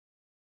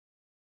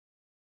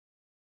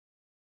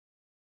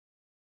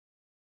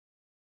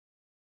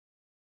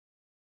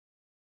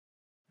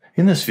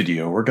In this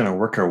video, we're going to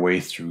work our way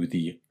through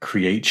the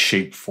create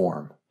shape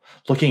form,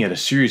 looking at a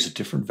series of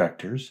different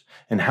vectors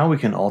and how we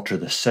can alter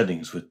the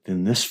settings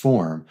within this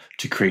form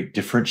to create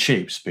different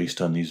shapes based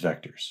on these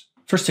vectors.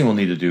 First thing we'll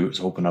need to do is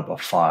open up a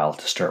file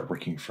to start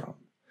working from.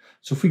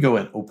 So if we go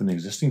and open an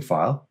existing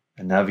file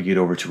and navigate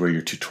over to where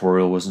your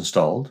tutorial was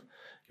installed,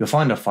 you'll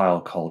find a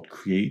file called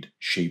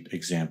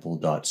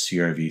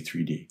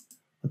createshapeexample.crv3d.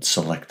 Let's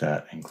select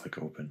that and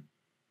click open.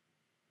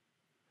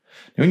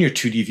 Now in your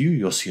 2D view,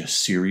 you'll see a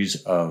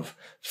series of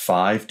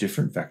 5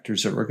 different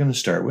vectors that we're going to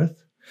start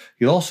with.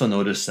 You'll also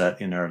notice that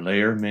in our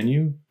layer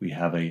menu, we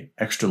have an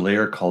extra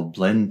layer called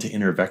blend to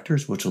inner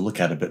vectors, which we'll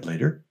look at a bit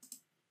later.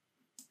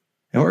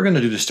 And what we're going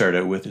to do to start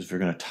out with is we're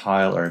going to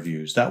tile our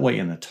views. That way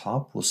in the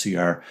top, we'll see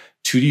our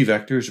 2D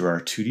vectors or our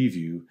 2D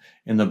view.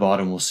 In the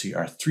bottom, we'll see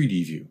our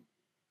 3D view.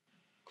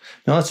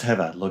 Now let's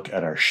have a look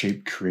at our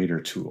shape creator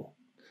tool.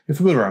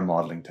 If we go to our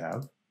modeling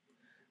tab,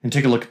 and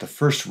take a look at the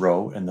first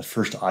row and the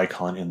first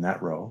icon in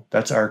that row.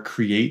 That's our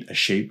Create a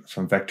Shape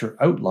from Vector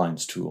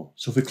Outlines tool.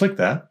 So if we click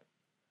that,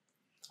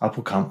 up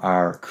will come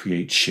our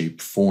Create Shape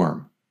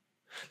form.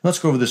 Now let's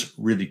go over this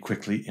really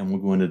quickly and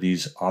we'll go into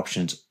these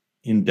options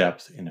in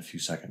depth in a few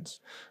seconds.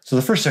 So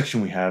the first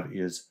section we have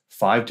is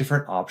 5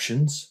 different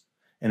options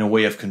and a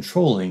way of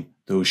controlling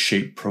those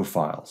shape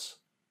profiles.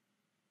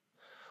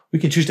 We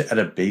can choose to add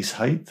a base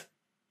height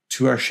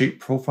to our shape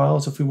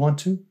profiles if we want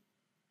to.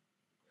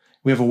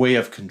 We have a way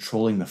of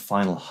controlling the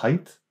final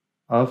height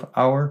of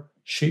our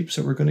shapes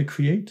that we're going to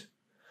create.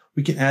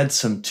 We can add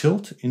some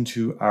tilt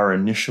into our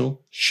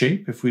initial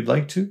shape if we'd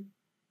like to.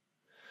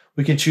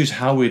 We can choose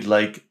how we'd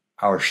like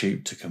our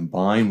shape to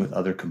combine with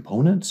other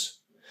components.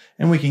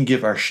 And we can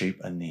give our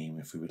shape a name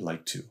if we would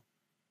like to.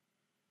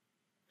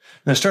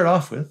 Now to start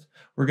off with,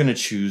 we're going to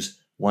choose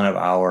one of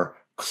our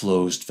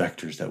closed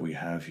vectors that we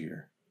have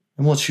here.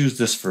 And we'll choose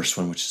this first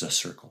one, which is a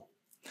circle.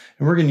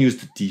 And we're going to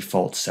use the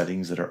default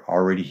settings that are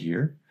already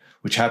here,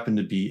 which happen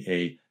to be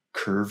a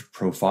curved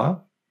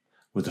profile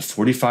with a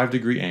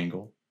 45-degree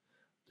angle.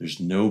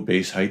 There's no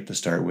base height to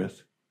start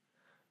with.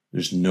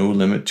 There's no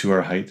limit to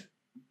our height.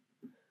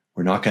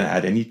 We're not going to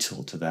add any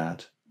tilt to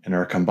that. And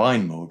our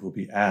combine mode will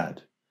be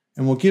add.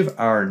 And we'll give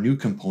our new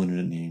component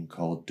a name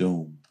called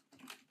dome.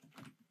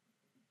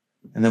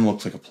 And then we'll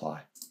click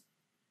apply.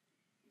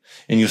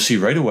 And you'll see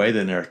right away that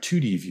in our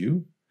 2D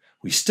view,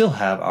 we still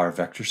have our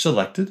vector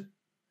selected.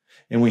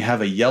 And we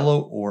have a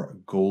yellow or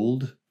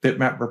gold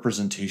bitmap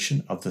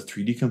representation of the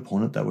 3D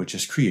component that we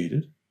just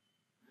created.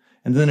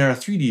 And then in our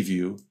 3D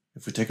view,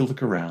 if we take a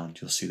look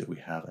around, you'll see that we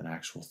have an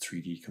actual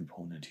 3D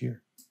component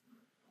here.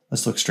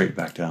 Let's look straight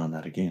back down on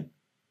that again.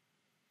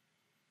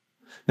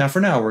 Now for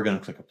now, we're going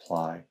to click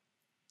apply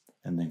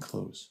and then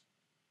close.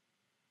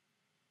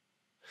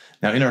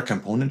 Now in our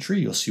component tree,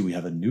 you'll see we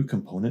have a new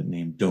component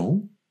named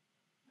dome.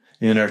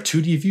 And in our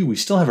 2D view, we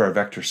still have our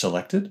vector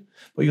selected,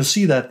 but you'll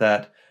see that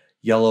that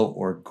yellow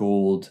or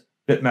gold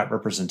bitmap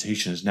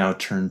representation is now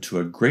turned to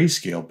a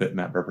grayscale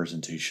bitmap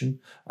representation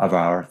of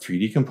our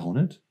 3D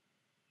component.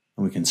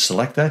 And we can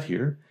select that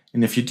here.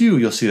 And if you do,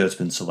 you'll see that it's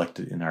been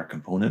selected in our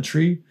component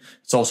tree.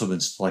 It's also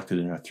been selected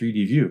in our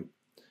 3D view.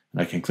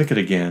 And I can click it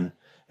again.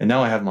 And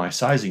now I have my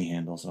sizing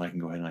handles and I can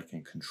go ahead and I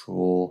can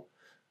control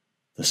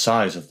the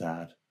size of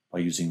that by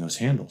using those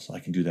handles. I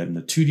can do that in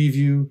the 2D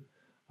view.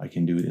 I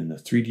can do it in the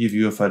 3D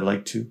view if I'd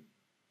like to.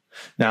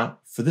 Now,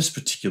 for this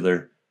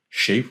particular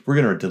shape, we're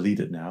going to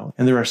delete it now.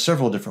 And there are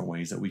several different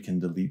ways that we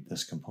can delete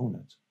this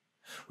component.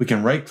 We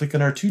can right click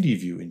on our 2D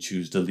view and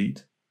choose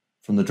delete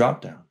from the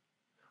dropdown.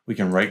 We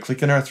can right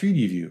click on our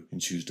 3D view and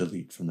choose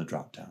delete from the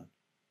dropdown.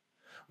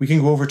 We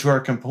can go over to our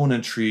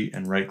component tree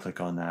and right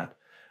click on that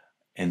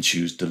and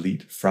choose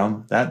delete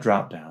from that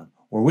dropdown.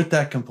 Or with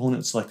that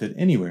component selected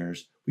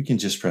anywheres, we can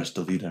just press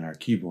delete on our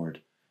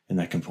keyboard and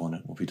that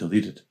component will be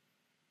deleted.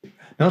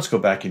 Now let's go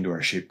back into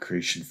our shape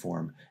creation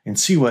form and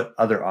see what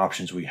other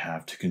options we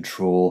have to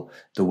control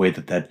the way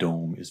that that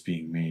dome is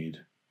being made.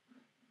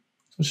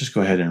 So let's just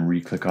go ahead and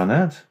re-click on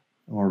that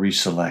and we'll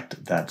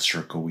reselect that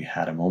circle we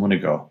had a moment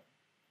ago.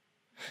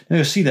 Now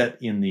you'll see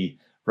that in the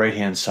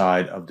right-hand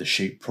side of the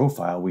shape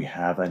profile, we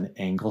have an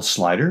angle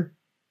slider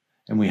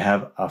and we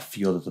have a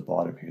field at the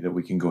bottom here that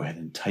we can go ahead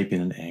and type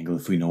in an angle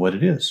if we know what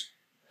it is.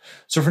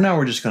 So for now,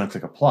 we're just going to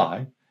click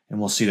apply and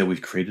we'll see that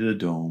we've created a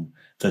dome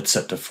that's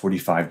set to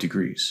 45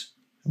 degrees.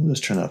 And we'll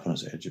just turn that up on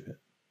its edge a bit.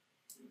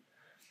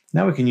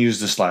 Now we can use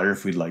the slider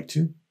if we'd like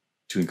to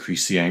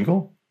increase the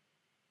angle,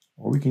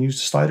 or we can use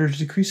the slider to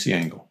decrease the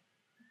angle.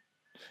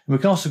 And we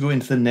can also go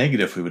into the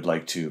negative if we would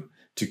like to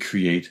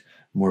create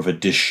more of a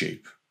dish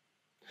shape.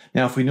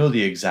 Now, if we know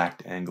the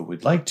exact angle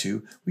we'd like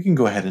to, we can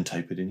go ahead and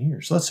type it in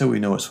here. So let's say we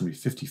know it's going to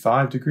be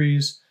 55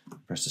 degrees,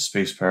 press the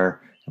space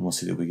bar, and we'll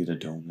see that we get a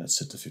dome that's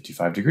set to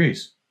 55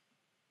 degrees.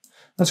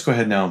 Let's go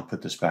ahead now and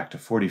put this back to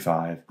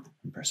 45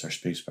 and press our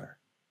spacebar.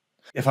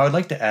 If I would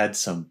like to add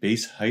some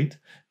base height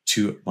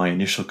to my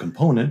initial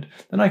component,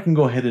 then I can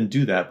go ahead and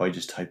do that by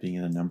just typing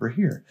in a number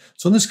here.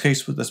 So in this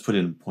case, let's put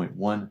in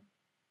 0.125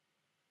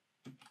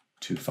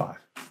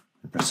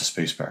 and press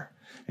the spacebar.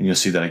 And you'll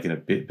see that I get a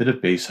bit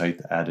of base height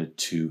added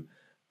to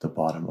the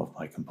bottom of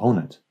my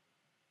component.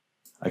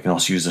 I can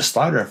also use the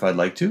slider if I'd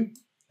like to,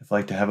 if I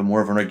like to have a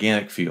more of an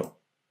organic feel,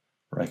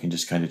 where I can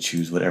just kind of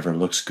choose whatever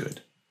looks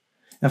good.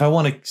 And if I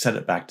want to set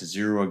it back to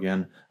 0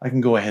 again, I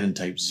can go ahead and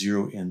type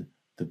 0 in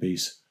the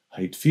base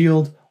height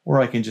field, or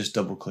I can just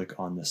double click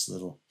on this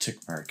little tick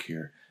mark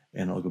here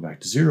and it'll go back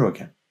to 0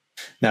 again.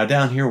 Now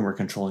down here when we're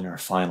controlling our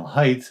final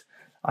height,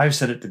 I've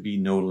set it to be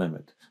no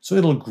limit. So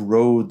it'll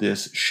grow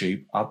this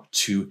shape up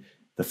to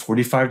the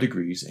 45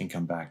 degrees and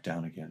come back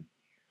down again.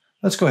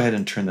 Let's go ahead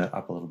and turn that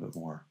up a little bit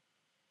more.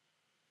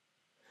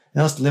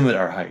 Now let's limit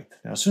our height.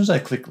 Now as soon as I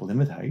click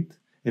limit height,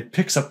 it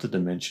picks up the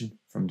dimension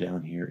from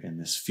down here in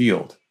this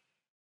field.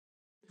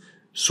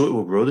 So it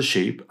will grow the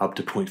shape up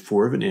to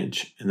 0.4 of an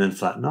inch and then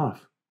flatten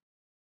off.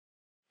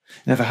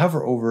 And if I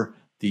hover over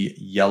the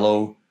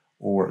yellow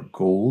or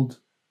gold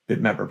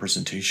bitmap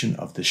representation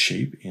of the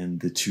shape in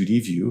the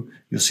 2D view,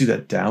 you'll see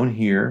that down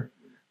here,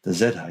 the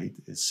Z height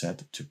is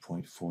set to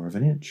 0.4 of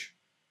an inch.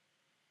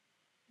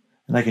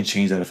 And I can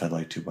change that if I'd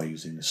like to by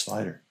using the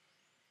slider.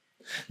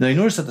 Now you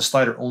notice that the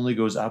slider only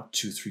goes up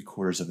to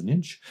 3/4 of an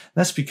inch.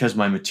 That's because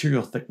my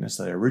material thickness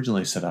that I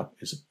originally set up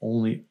is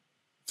only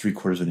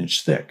 3/4 of an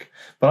inch thick.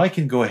 But I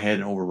can go ahead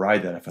and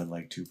override that if I'd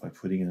like to by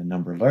putting in a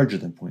number larger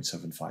than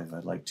 0.75 if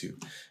I'd like to,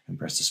 and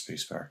press the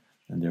spacebar.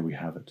 And there we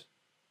have it.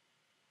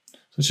 So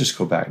let's just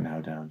go back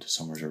now down to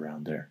somewhere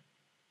around there.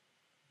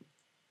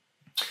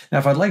 Now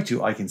if I'd like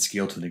to, I can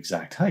scale to an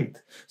exact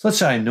height. So let's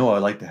say I know I'd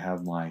like to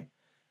have my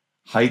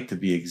height to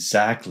be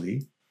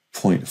exactly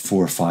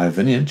 0.45 of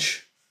an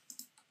inch.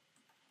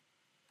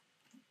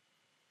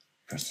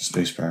 Press the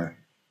spacebar,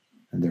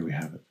 and there we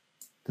have it.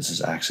 This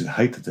is actually the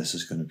height of this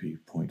is going to be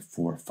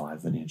 0.45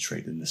 of an inch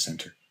right in the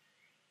center.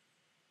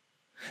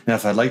 Now,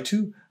 if I'd like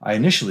to, I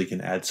initially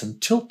can add some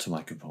tilt to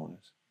my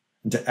component.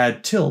 And to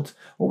add tilt,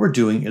 what we're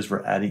doing is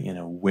we're adding in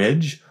a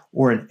wedge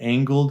or an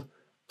angled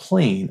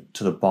plane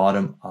to the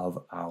bottom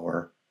of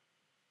our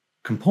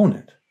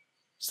component.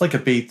 It's like a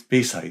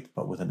base height,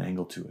 but with an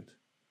angle to it.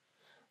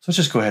 So let's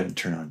just go ahead and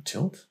turn on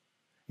tilt.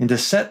 And to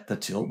set the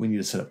tilt, we need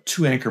to set up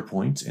 2 anchor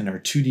points in our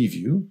 2D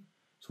view.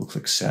 So we'll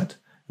click set,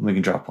 and we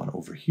can drop one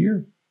over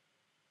here.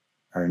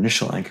 Our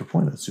initial anchor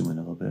point, let's zoom in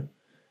a little bit.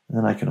 And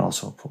then I can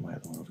also put my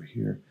other one over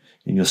here.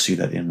 And you'll see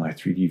that in my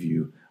 3D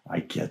view, I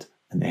get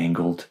an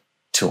angled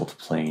tilt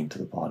plane to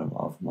the bottom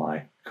of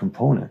my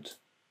component.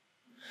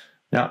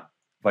 Now,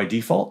 by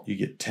default, you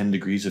get 10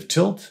 degrees of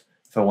tilt.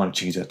 If I want to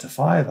change that to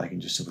 5, I can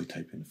just simply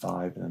type in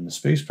 5 and then the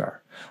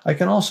spacebar. I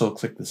can also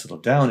click this little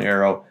down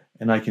arrow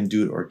and I can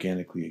do it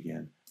organically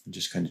again and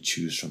just kind of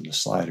choose from the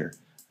slider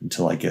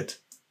until I get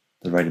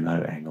the right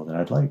amount of angle that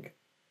I'd like.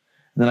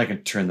 And then I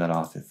can turn that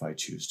off if I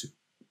choose to.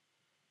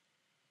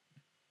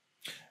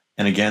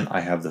 And again,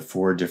 I have the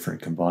 4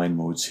 different combine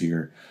modes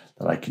here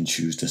that I can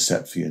choose to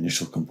set for the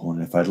initial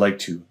component. If I'd like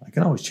to, I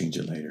can always change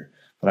it later.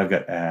 But I've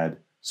got add,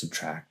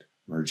 subtract,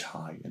 merge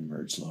high, and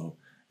merge low.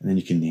 And then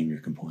you can name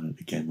your component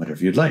again,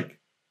 whatever you'd like.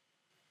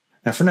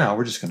 Now for now,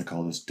 we're just going to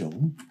call this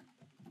dome.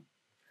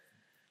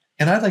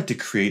 And I'd like to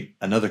create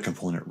another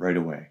component right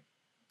away.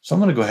 So I'm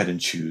going to go ahead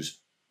and choose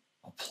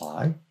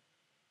apply,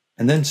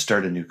 and then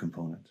start a new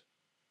component.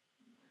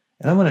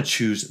 And I'm going to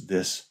choose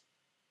this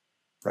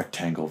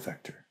rectangle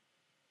vector.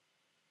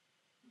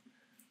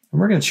 And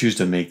we're going to choose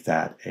to make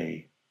that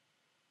an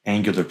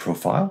angular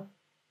profile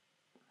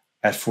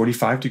at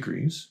 45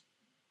 degrees.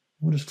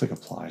 We'll just click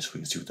apply so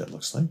we can see what that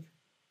looks like.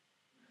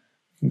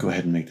 We can go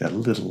ahead and make that a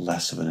little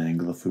less of an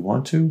angle if we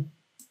want to.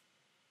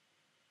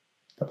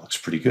 That looks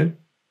pretty good.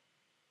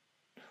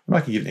 We're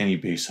not going to give it any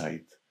base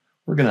height.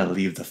 We're going to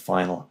leave the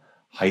final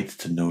height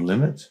to no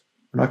limit.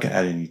 We're not going to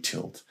add any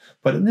tilt.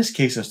 But in this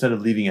case, instead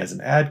of leaving it as an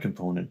add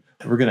component,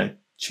 we're going to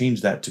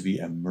change that to be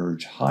a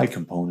merge high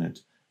component.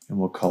 And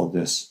we'll call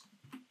this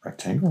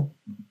rectangle.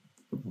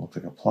 We'll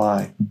click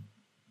apply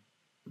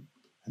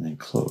and then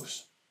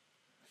close.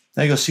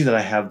 Now you'll see that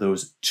I have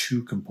those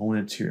 2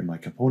 components here in my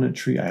component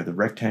tree. I have the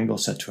rectangle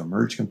set to a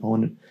merge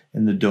component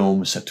and the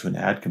dome set to an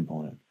add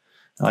component.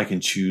 Now I can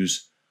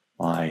choose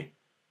my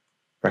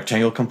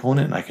rectangle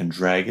component and I can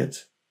drag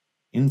it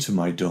into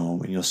my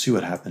dome, and you'll see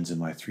what happens in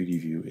my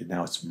 3D view.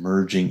 Now it's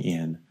merging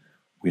in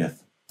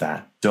with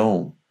that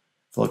dome.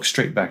 If I look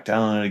straight back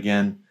down on it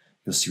again,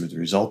 you'll see what the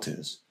result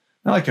is.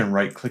 Now I can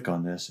right click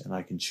on this and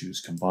I can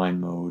choose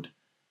combine mode,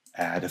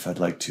 add if I'd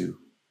like to.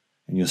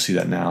 And you'll see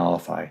that now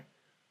if I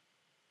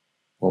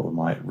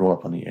roll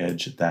up on the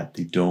edge, that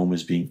the dome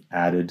is being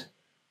added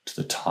to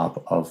the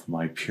top of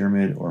my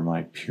pyramid, or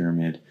my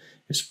pyramid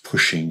is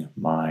pushing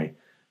my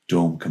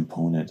dome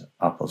component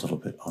up a little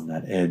bit on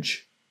that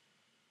edge.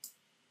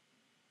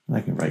 And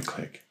I can right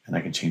click and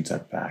I can change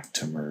that back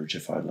to merge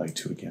if I'd like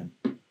to again.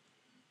 And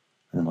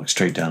then look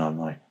straight down on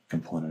my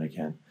component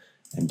again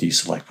and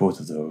deselect both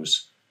of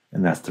those,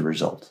 and that's the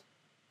result.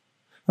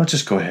 Let's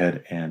just go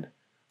ahead and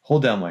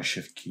hold down my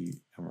shift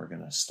key, and we're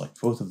going to select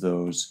both of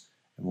those,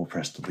 and we'll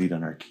press delete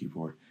on our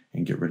keyboard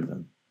and get rid of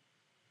them.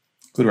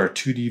 Go to our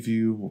 2D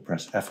view, we'll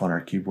press F on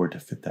our keyboard to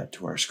fit that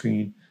to our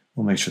screen.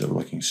 We'll make sure that we're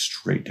looking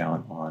straight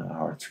down on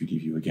our 3D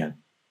view again.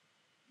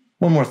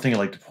 One more thing I'd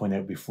like to point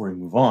out before we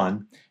move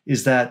on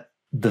is that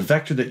the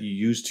vector that you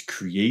use to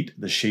create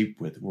the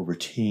shape with will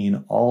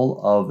retain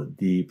all of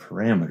the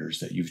parameters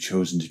that you've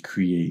chosen to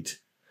create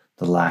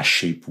the last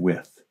shape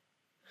with.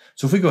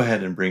 So if we go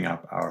ahead and bring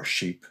up our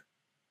shape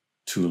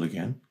tool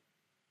again,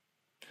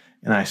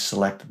 and I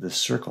select this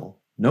circle,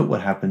 note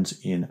what happens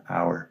in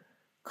our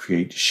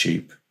create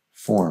shape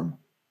form.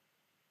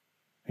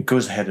 It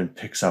goes ahead and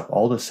picks up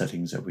all the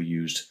settings that we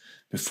used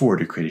before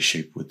to create a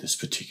shape with this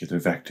particular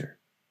vector.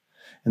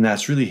 And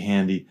that's really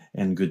handy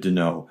and good to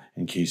know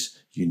in case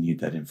you need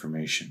that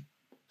information.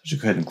 So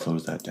just go ahead and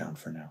close that down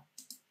for now.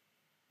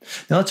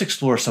 Now let's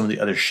explore some of the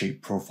other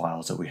shape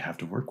profiles that we have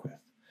to work with.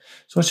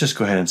 So let's just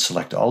go ahead and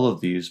select all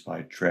of these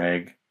by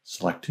drag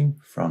selecting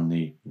from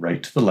the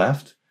right to the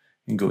left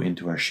and go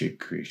into our shape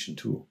creation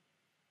tool.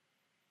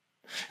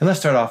 And let's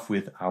start off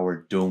with our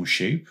dome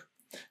shape.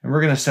 And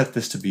we're going to set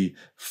this to be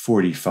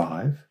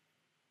 45.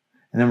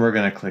 And then we're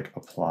going to click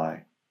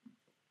apply.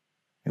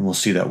 And we'll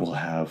see that we'll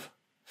have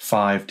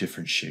 5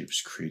 different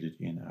shapes created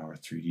in our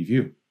 3D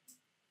view.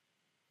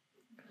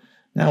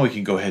 Now we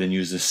can go ahead and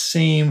use the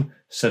same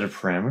set of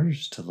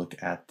parameters to look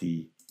at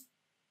the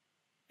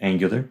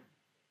angular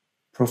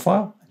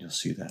profile. And you'll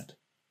see that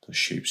those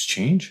shapes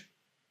change.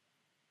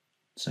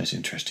 It's a nice,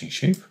 interesting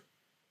shape.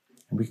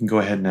 And we can go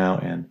ahead now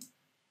and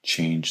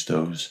change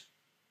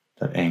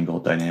that angle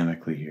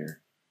dynamically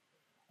here,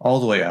 all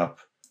the way up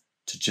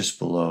to just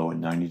below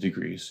 90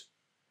 degrees.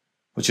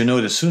 But you'll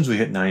note as soon as we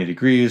hit 90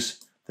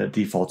 degrees, that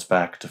defaults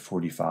back to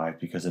 45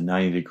 because a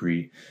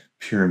 90-degree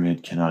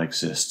pyramid cannot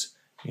exist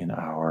in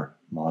our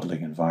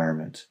modeling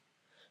environment.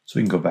 So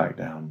we can go back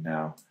down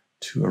now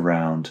to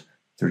around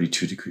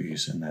 32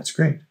 degrees, and that's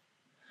great.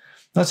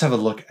 Let's have a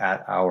look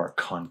at our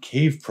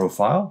concave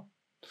profile.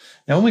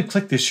 Now, when we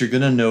click this, you're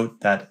going to note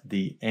that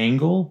the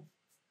angle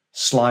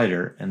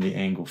slider and the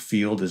angle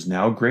field is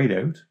now grayed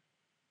out,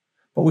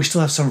 but we still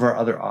have some of our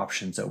other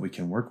options that we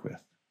can work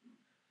with.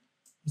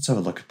 Let's have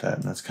a look at that,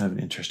 and that's kind of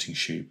an interesting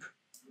shape.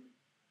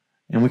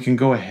 And we can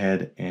go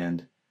ahead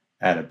and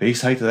add a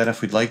base height to that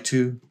if we'd like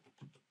to.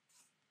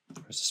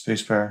 Press the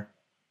spacebar.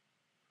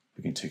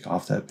 We can take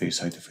off that base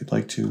height if we'd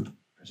like to,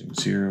 pressing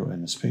 0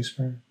 and the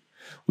spacebar.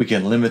 We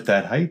can limit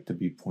that height to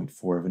be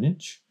 0.4 of an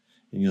inch.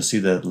 And you'll see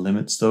that it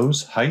limits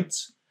those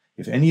heights.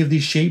 If any of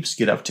these shapes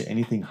get up to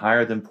anything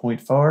higher than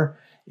 0.4,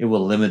 it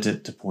will limit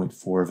it to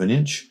 0.4 of an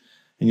inch.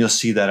 And you'll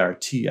see that our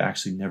T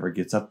actually never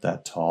gets up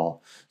that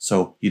tall,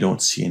 so you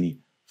don't see any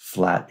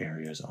flat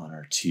areas on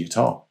our T at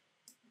all.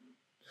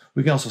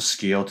 We can also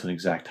scale to an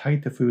exact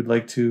height if we would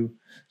like to.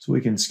 So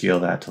we can scale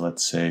that to,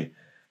 let's say,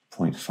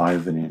 0.5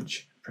 of an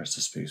inch. Press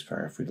the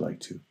spacebar if we'd like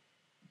to. And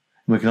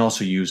we can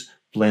also use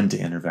blend to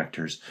enter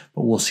vectors,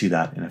 but we'll see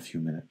that in a few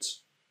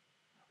minutes.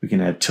 We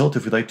can add tilt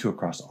if we'd like to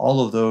across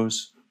all of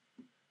those,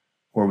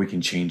 or we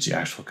can change the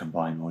actual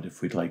combine mode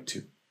if we'd like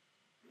to.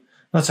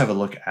 Let's have a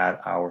look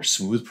at our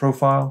smooth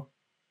profile.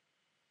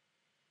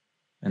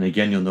 And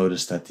again, you'll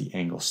notice that the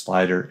angle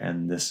slider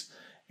and this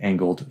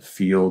angled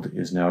field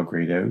is now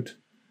grayed out.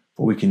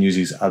 But we can use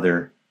these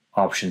other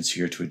options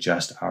here to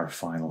adjust our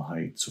final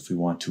height. So if we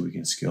want to, we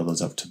can scale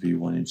those up to be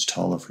 1 inch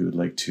tall if we would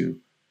like to.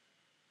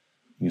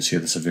 You can see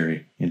that's a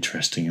very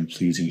interesting and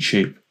pleasing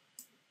shape.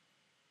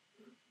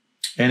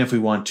 And if we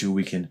want to,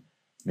 we can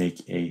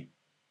make a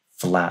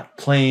flat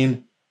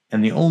plane.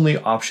 And the only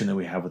option that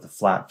we have with a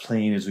flat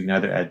plane is we can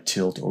either add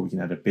tilt or we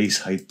can add a base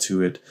height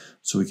to it.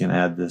 So we can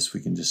add this,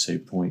 we can just say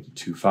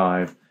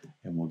 0.25,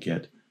 and we'll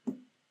get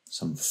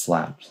some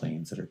flat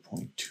planes that are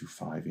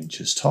 0.25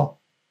 inches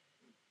tall.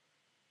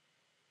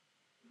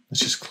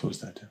 Let's just close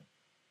that down.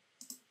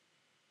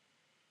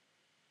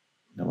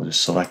 Now we'll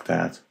just select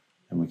that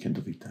and we can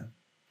delete that.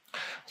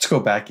 Let's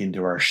go back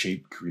into our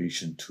shape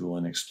creation tool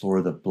and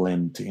explore the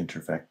blend to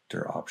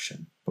intervector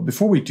option. But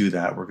before we do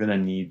that, we're going to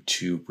need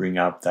to bring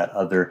up that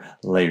other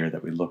layer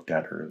that we looked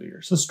at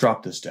earlier. So let's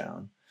drop this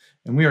down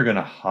and we are going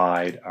to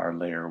hide our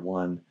layer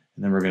 1, and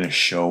then we're going to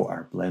show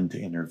our blend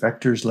to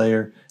intervectors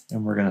layer,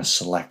 and we're going to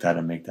select that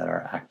and make that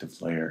our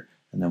active layer.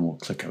 And then we'll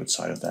click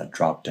outside of that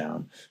drop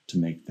down to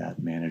make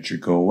that manager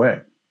go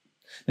away.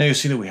 Now you'll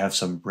see that we have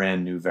some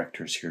brand new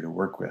vectors here to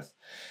work with.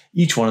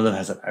 Each one of them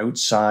has an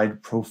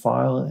outside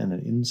profile and an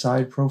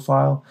inside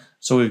profile.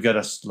 So we've got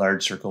a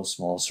large circle,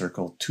 small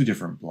circle, 2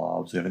 different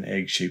blobs. We have an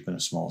egg shape and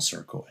a small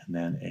circle, and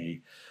then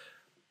a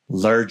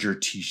larger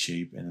T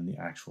shape, and then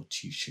the actual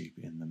T shape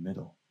in the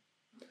middle.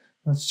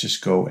 Let's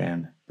just go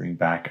and bring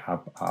back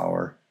up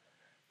our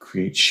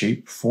create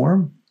shape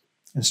form.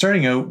 And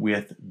starting out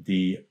with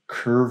the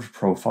curve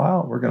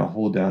profile, we're going to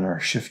hold down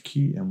our shift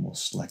key and we'll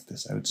select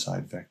this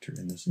outside vector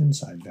and this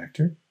inside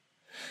vector.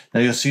 Now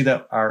you'll see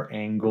that our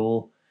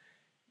angle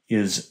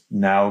is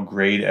now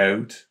grayed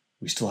out.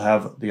 We still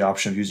have the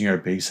option of using our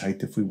base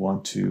height if we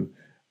want to,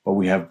 but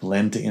we have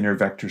blend to inner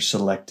vector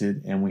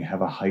selected and we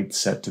have a height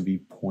set to be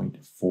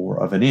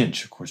 0.4 of an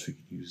inch. Of course, we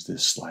can use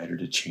this slider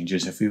to change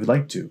this if we would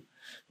like to.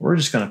 We're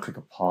just going to click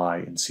apply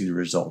and see the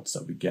results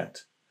that we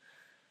get.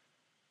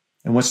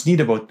 And what's neat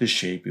about this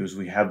shape is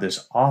we have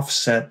this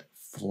offset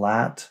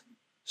flat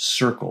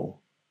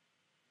circle,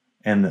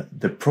 and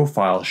the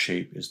profile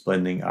shape is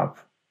blending up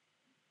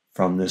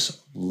from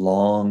this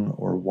long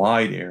or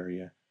wide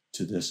area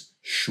to this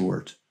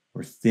short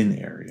or thin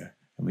area,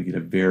 and we get a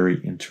very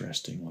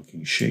interesting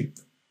looking shape.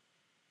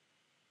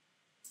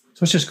 So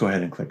let's just go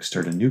ahead and click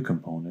Start a New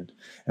Component,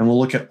 and we'll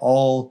look at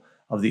all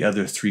of the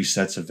other 3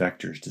 sets of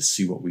vectors to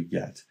see what we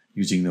get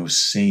using those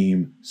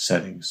same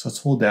settings. So let's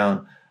hold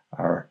down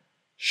our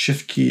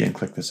Shift key and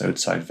click this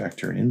outside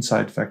vector and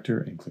inside vector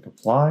and click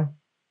Apply.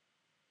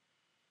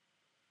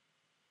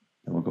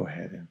 Then we'll go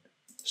ahead and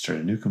start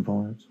a new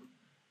component,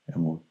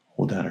 and we'll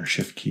hold down our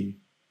Shift key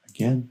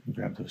again and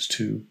grab those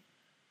 2,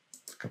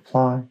 click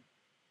Apply.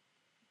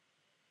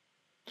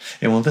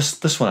 And well,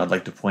 this one, I'd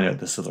like to point out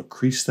this little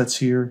crease that's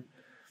here.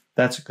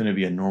 That's going to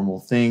be a normal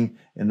thing,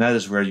 and that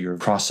is where your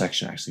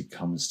cross-section actually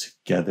comes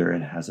together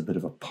and has a bit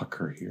of a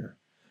pucker here.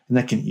 And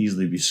that can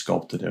easily be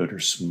sculpted out or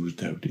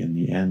smoothed out in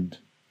the end.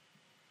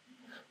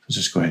 Let's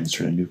just go ahead and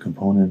start a new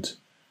component,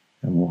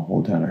 and we'll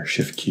hold down our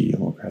Shift key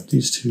and we'll grab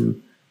these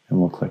 2 and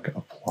we'll click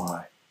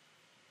Apply.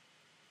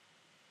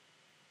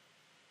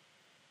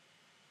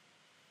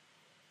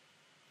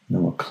 And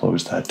then we'll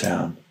close that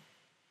down.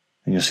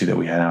 And you'll see that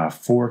we now have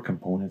 4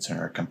 components in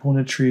our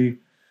component tree,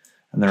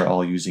 and they're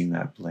all using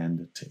that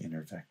blend to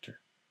inner vector.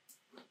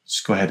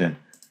 Just go ahead and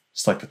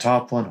select the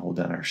top one, hold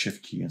down our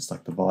Shift key and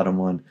select the bottom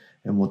one,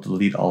 and we'll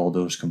delete all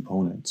those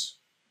components.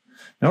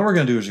 Now what we're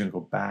going to do is we're going to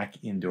go back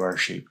into our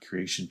shape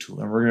creation tool,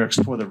 and we're going to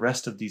explore the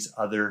rest of these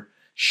other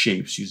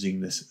shapes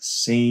using this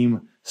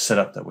same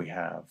setup that we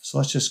have. So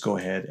let's just go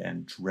ahead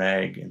and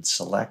drag and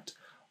select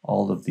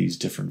all of these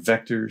different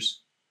vectors,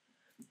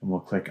 and we'll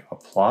click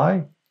Apply.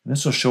 And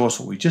this will show us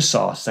what we just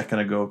saw a second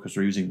ago because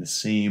we're using the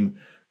same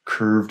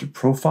curved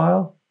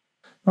profile.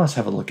 Now let's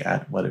have a look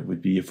at what it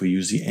would be if we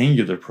use the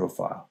angular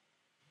profile.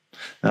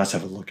 Now let's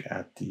have a look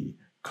at the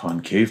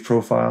concave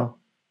profile.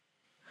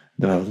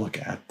 Then have a look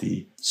at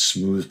the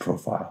smooth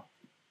profile.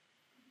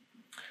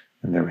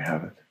 And there we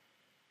have it.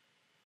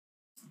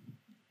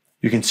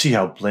 You can see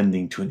how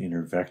blending to an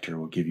inner vector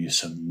will give you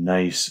some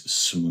nice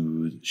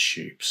smooth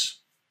shapes.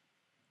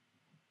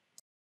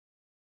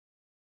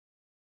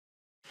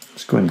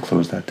 Let's go ahead and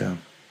close that down.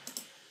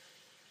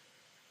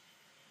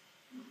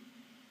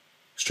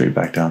 Straight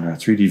back down to our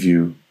 3D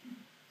view,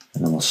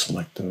 and then we'll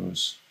select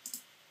those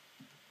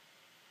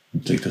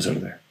and take those out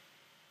of there.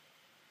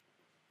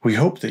 We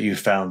hope that you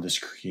found this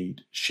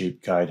Create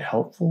Shape guide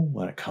helpful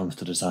when it comes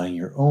to designing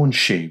your own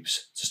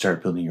shapes to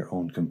start building your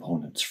own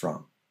components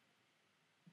from.